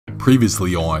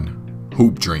Previously on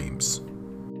Hoop Dreams.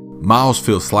 Myles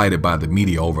feels slighted by the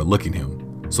media overlooking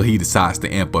him, so he decides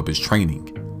to amp up his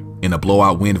training. In a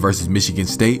blowout win versus Michigan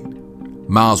State,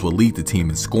 Myles will lead the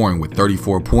team in scoring with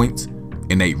 34 points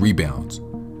and 8 rebounds,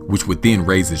 which would then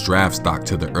raise his draft stock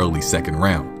to the early second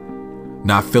round.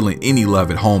 Not feeling any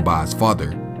love at home by his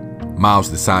father, Myles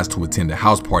decides to attend a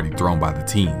house party thrown by the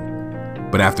team.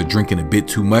 But after drinking a bit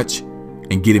too much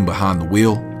and getting behind the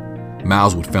wheel,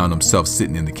 Myles would find himself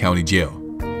sitting in the county jail.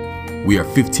 We are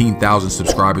 15,000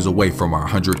 subscribers away from our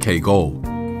 100K goal,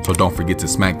 so don't forget to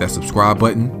smack that subscribe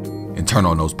button and turn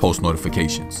on those post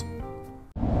notifications.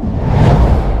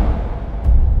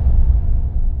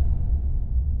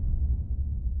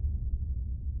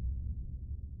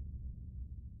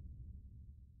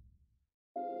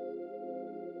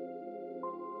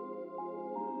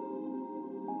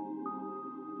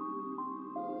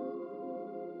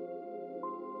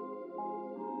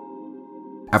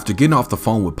 After getting off the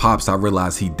phone with Pops, I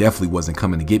realized he definitely wasn't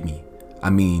coming to get me. I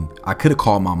mean, I could have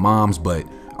called my mom's, but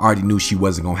I already knew she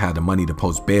wasn't gonna have the money to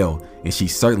post bail, and she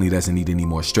certainly doesn't need any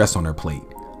more stress on her plate.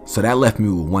 So that left me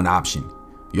with one option.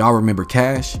 Y'all remember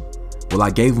Cash? Well,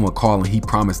 I gave him a call and he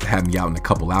promised to have me out in a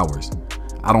couple hours.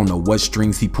 I don't know what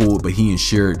strings he pulled, but he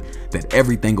ensured that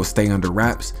everything will stay under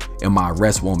wraps and my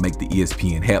arrest won't make the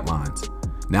ESPN headlines.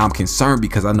 Now I'm concerned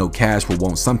because I know Cash will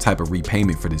want some type of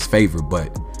repayment for this favor,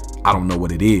 but I don't know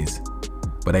what it is.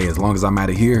 But hey, as long as I'm out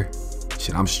of here,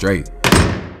 shit, I'm straight.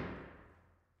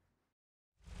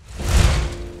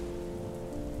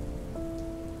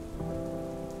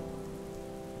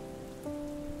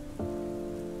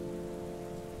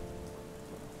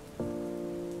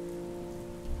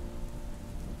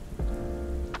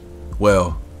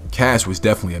 Well, Cash was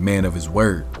definitely a man of his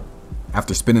word.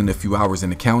 After spending a few hours in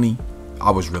the county,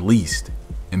 I was released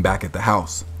and back at the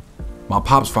house. My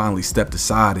pops finally stepped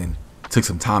aside and took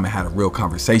some time and had a real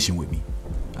conversation with me.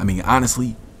 I mean,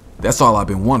 honestly, that's all I've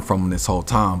been wanting from him this whole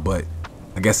time, but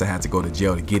I guess I had to go to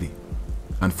jail to get it.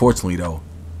 Unfortunately though,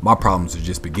 my problems are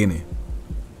just beginning.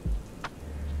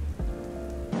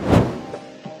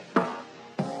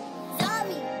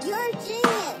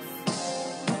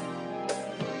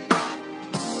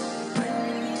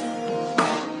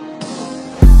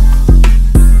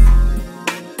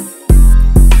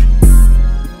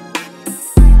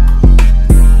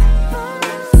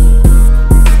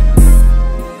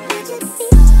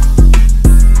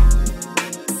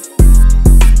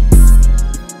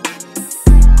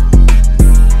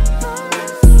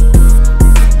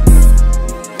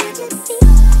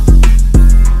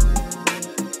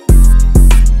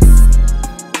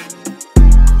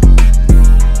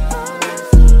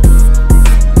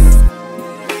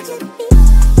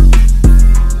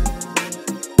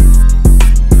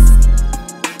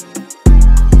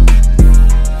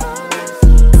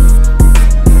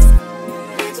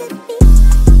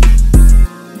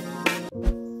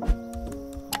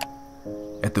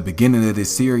 At the beginning of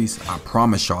this series, I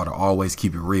promised y'all to always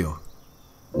keep it real.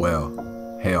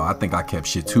 Well, hell, I think I kept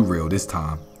shit too real this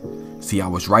time. See, I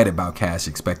was right about Cash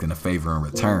expecting a favor in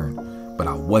return, but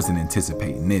I wasn't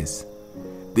anticipating this.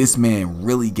 This man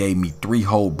really gave me 3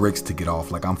 whole bricks to get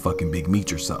off like I'm fucking Big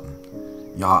Meech or something.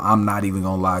 Y'all, I'm not even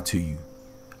gonna lie to you.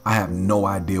 I have no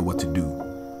idea what to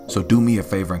do. So do me a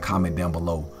favor and comment down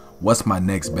below, what's my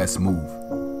next best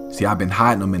move? See, I've been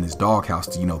hiding him in his doghouse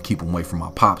to, keep him away from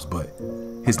my pops, but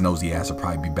his nosy ass will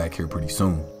probably be back here pretty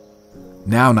soon.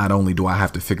 Now, not only do I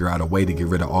have to figure out a way to get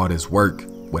rid of all this work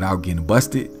without getting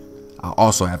busted, I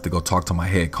also have to go talk to my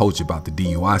head coach about the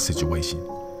DUI situation.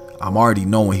 I'm already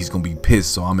knowing he's gonna be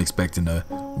pissed, so I'm expecting a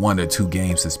 1 or 2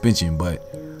 game suspension, but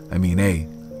I mean, hey,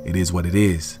 it is what it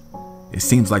is. It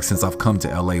seems like since I've come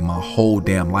to LA, my whole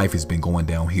damn life has been going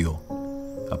downhill.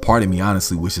 A part of me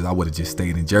honestly wishes I would have just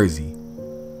stayed in Jersey.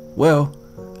 Well,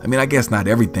 I mean, I guess not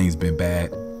everything's been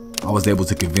bad. I was able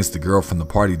to convince the girl from the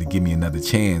party to give me another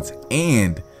chance,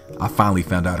 and I finally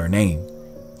found out her name.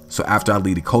 So after I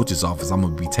leave the coach's office, I'm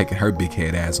gonna be taking her big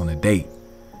head ass on a date.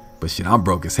 But shit, I'm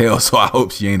broke as hell, so I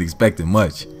hope she ain't expecting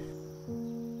much.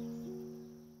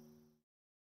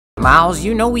 Myles,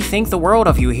 you know we think the world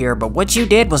of you here, but what you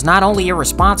did was not only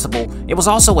irresponsible, it was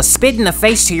also a spit in the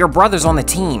face to your brothers on the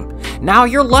team. Now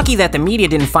you're lucky that the media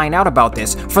didn't find out about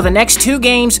this. For the next 2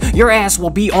 games, your ass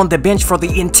will be on the bench for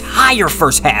the entire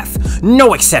first half.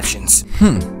 No exceptions.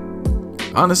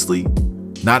 Honestly,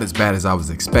 not as bad as I was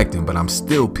expecting, but I'm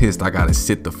still pissed I gotta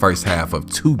sit the first half of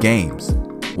 2 games.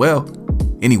 Well,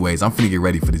 anyways, I'm finna get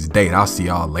ready for this date. I'll see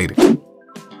y'all later.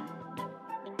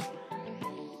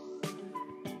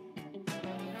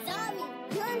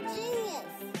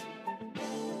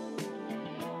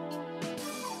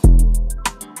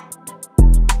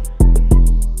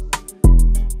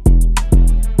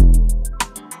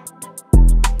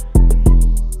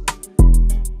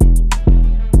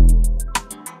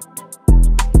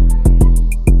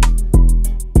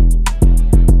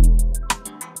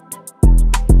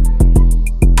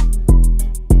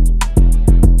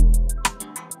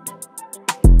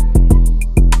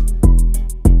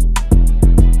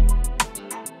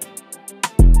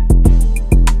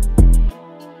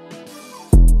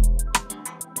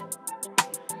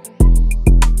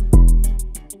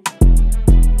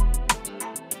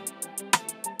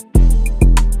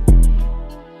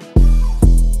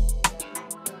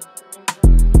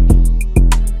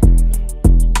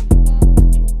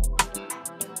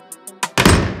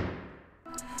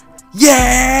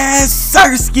 Yes,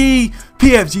 Sirski!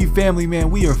 PFG family,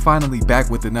 man, we are finally back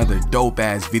with another dope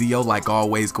ass video. Like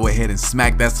always, go ahead and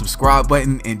smack that subscribe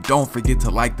button and don't forget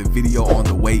to like the video on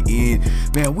the way in.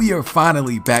 Man, we are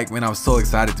finally back, man. I'm so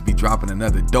excited to be dropping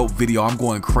another dope video. I'm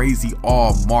going crazy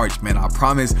all March, man, I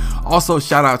promise. Also,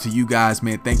 shout out to you guys,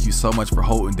 man. Thank you so much for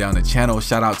holding down the channel.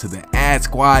 Shout out to the ad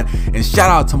squad and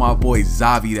shout out to my boy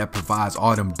Zavi that provides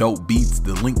all them dope beats.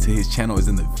 The link to his channel is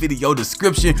in the video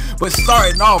description. But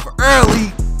starting off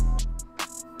early,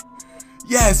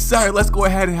 yes, sir. Let's go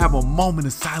ahead and have a moment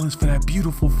of silence for that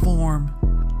beautiful form.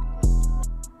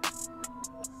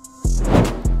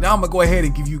 Now I'm gonna go ahead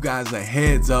and give you guys a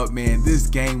heads up, man. This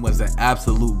game was an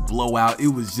absolute blowout. It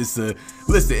was just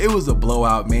it was a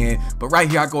blowout, man. But right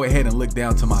here, I go ahead and look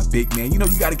down to my big man. You know,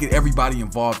 you gotta get everybody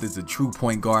involved as a true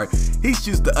point guard. He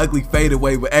shoots the ugly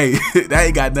fadeaway, but hey, that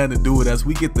ain't got nothing to do with us.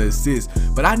 We get the assist.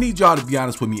 But I need y'all to be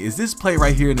honest with me. Is this play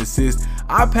right here an assist?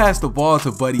 I passed the ball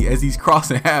to Buddy as he's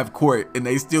crossing half court, and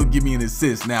they still give me an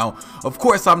assist. Now, of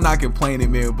course, I'm not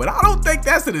complaining, man, but I don't think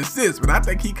that's an assist, man. I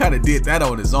think he kind of did that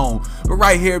on his own. But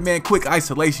right here, man, quick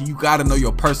isolation. You gotta know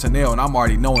your personnel, and I'm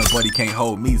already knowing Buddy can't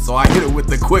hold me, so I hit it with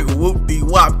the quick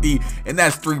whoop-de-wop-de, and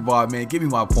that's 3 ball, man. Give me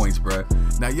my points, bro.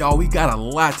 Now, y'all, we got a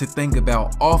lot to think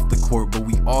about off the court, but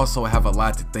we also have a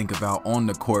lot to think about on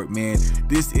the court, man.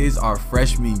 This is our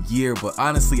freshman year, but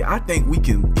honestly, I think we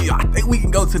can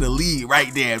go to the league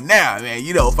right damn now, man.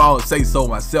 You know, if I don't say so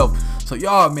myself. So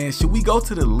y'all, man, should we go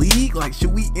to the league? Like,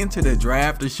 should we enter the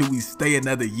draft or should we stay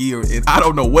another year? And I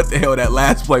don't know what the hell that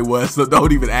last play was, so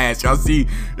don't even ask. Y'all see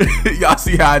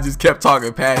how I just kept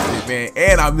talking past it, man.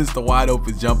 And I missed the wide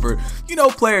open jumper. You know,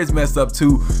 players mess up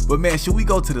too. But man, should we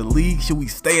go to the league? Should we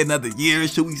stay another year?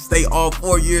 Should we stay all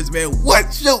 4 years, man?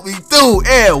 What should we do?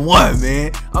 And one,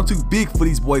 man. I'm too big for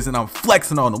these boys and I'm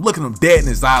flexing on them, looking them dead in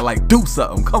his eye like, do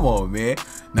something. Come on, man.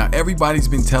 Now, everybody's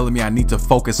been telling me I need to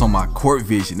focus on my court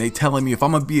vision. They telling me if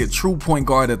I'm gonna be a true point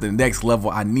guard at the next level,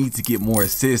 I need to get more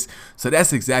assists. So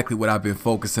that's exactly what I've been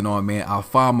focusing on, man. I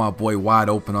found my boy wide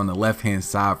open on the left-hand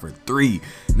side for 3.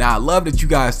 Now, I love that you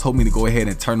guys told me to go ahead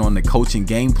and turn on the coaching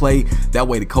gameplay. That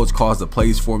way the coach calls the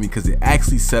plays for me because it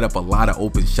actually set up a lot of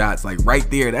open shots. Like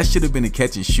right there, that should have been a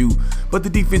catch and shoot, but the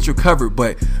defense recovered.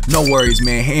 But no worries,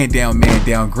 man. Hand down, man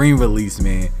down. Green release,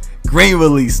 man. Green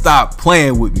release. Stop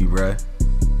playing with me, bruh.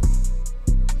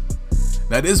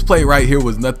 Now this play right here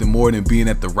was nothing more than being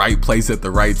at the right place at the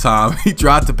right time. He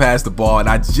tried to pass the ball and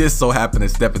I just so happened to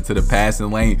step into the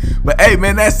passing lane. But hey,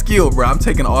 man, that's skill, bro. I'm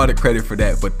taking all the credit for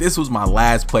that. But this was my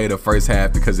last play of the first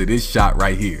half because of this shot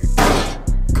right here.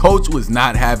 Coach was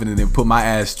not having it and put my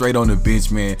ass straight on the bench,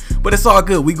 man. But it's all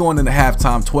good. We going into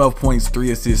halftime, 12 points,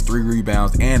 3 assists, 3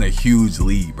 rebounds, and a huge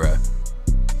lead, bro.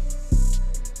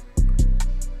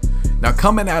 Now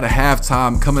coming out of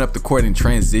halftime, coming up the court in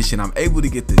transition, I'm able to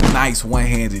get the nice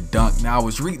one-handed dunk. Now I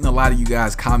was reading a lot of you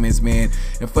guys' comments, man,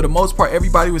 and for the most part,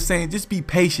 everybody was saying just be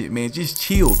patient, man, just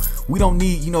chill. We don't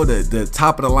need, you know, the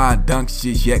top of the line dunks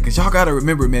just yet, cause y'all gotta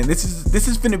remember, man, this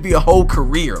is finna be a whole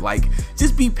career. Like,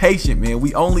 just be patient, man.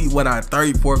 We only our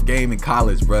 34th game in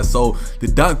college, bro. So the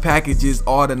dunk packages,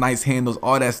 all the nice handles,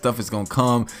 all that stuff is gonna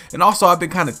come. And also, I've been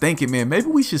kind of thinking, man, maybe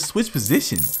we should switch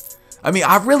positions. I mean,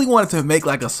 I really wanted to make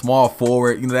like a small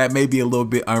forward. You know, that may be a little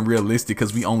bit unrealistic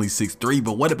because we only 6'3",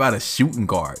 but what about a shooting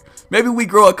guard? Maybe we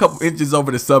grow a couple inches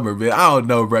over the summer, man. I don't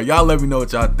know, bro. Y'all let me know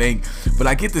what y'all think. But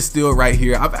I get the steal right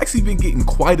here. I've actually been getting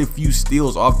quite a few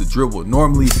steals off the dribble.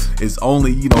 Normally, it's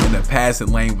only, you know, in the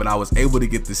passing lane, but I was able to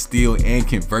get the steal and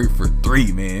convert for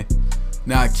 3, man.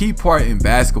 Now, a key part in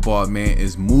basketball, man,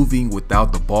 is moving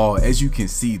without the ball. As you can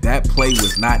see, that play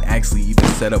was not actually even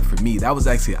set up for me. That was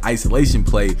actually an isolation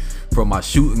play from my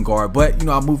shooting guard. But, you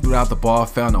know, I moved without the ball,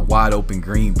 found a wide open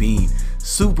green bean.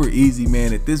 Super easy,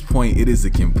 man. At this point, it is a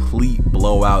complete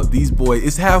blowout. These boys,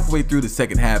 it's halfway through the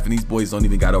second half, and these boys don't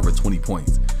even got over 20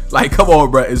 points. Like, come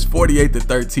on, bro. It's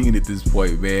 48-13 at this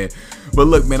point, man. But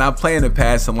look, man, I'm playing the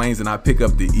passing lanes and I pick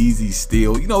up the easy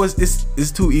steal. You know,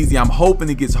 it's too easy. I'm hoping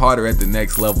it gets harder at the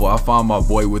next level. I found my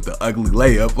boy with the ugly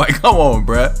layup. Like, come on,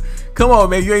 bruh. Come on,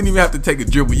 man. You ain't even have to take a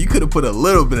dribble. You could have put a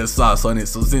little bit of sauce on it.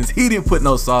 So since he didn't put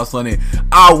no sauce on it,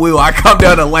 I will. I come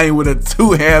down the lane with a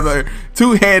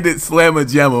two-handed slammer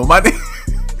jammer. My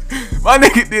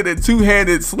nigga did a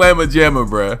two-handed slammer jammer,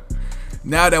 bruh.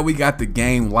 Now that we got the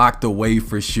game locked away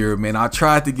for sure, man, I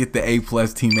tried to get the A+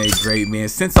 teammate grade, man.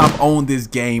 Since I've owned this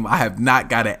game, I have not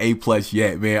got an A+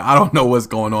 yet, man. I don't know what's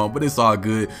going on, but it's all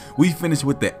good. We finished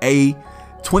with the A.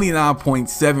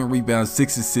 29.7 rebounds,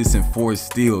 6 assists, and 4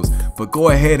 steals. But go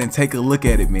ahead and take a look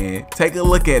at it, man. Take a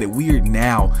look at it. We are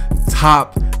now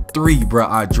top 3, bro.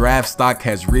 Our draft stock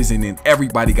has risen and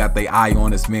everybody got their eye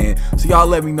on us, man. So y'all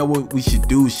let me know what we should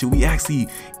do. Should we actually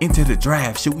enter the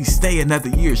draft? Should we stay another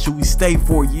year? Should we stay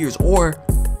 4 years? Or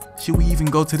should we even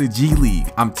go to the G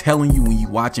League? I'm telling you, when you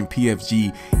watching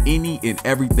PFG, any and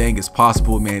everything is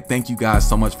possible, man. Thank you guys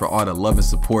so much for all the love and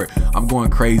support. I'm going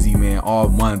crazy, man, all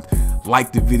month.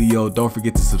 Like the video, don't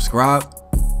forget to subscribe,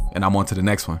 and I'm on to the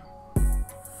next one.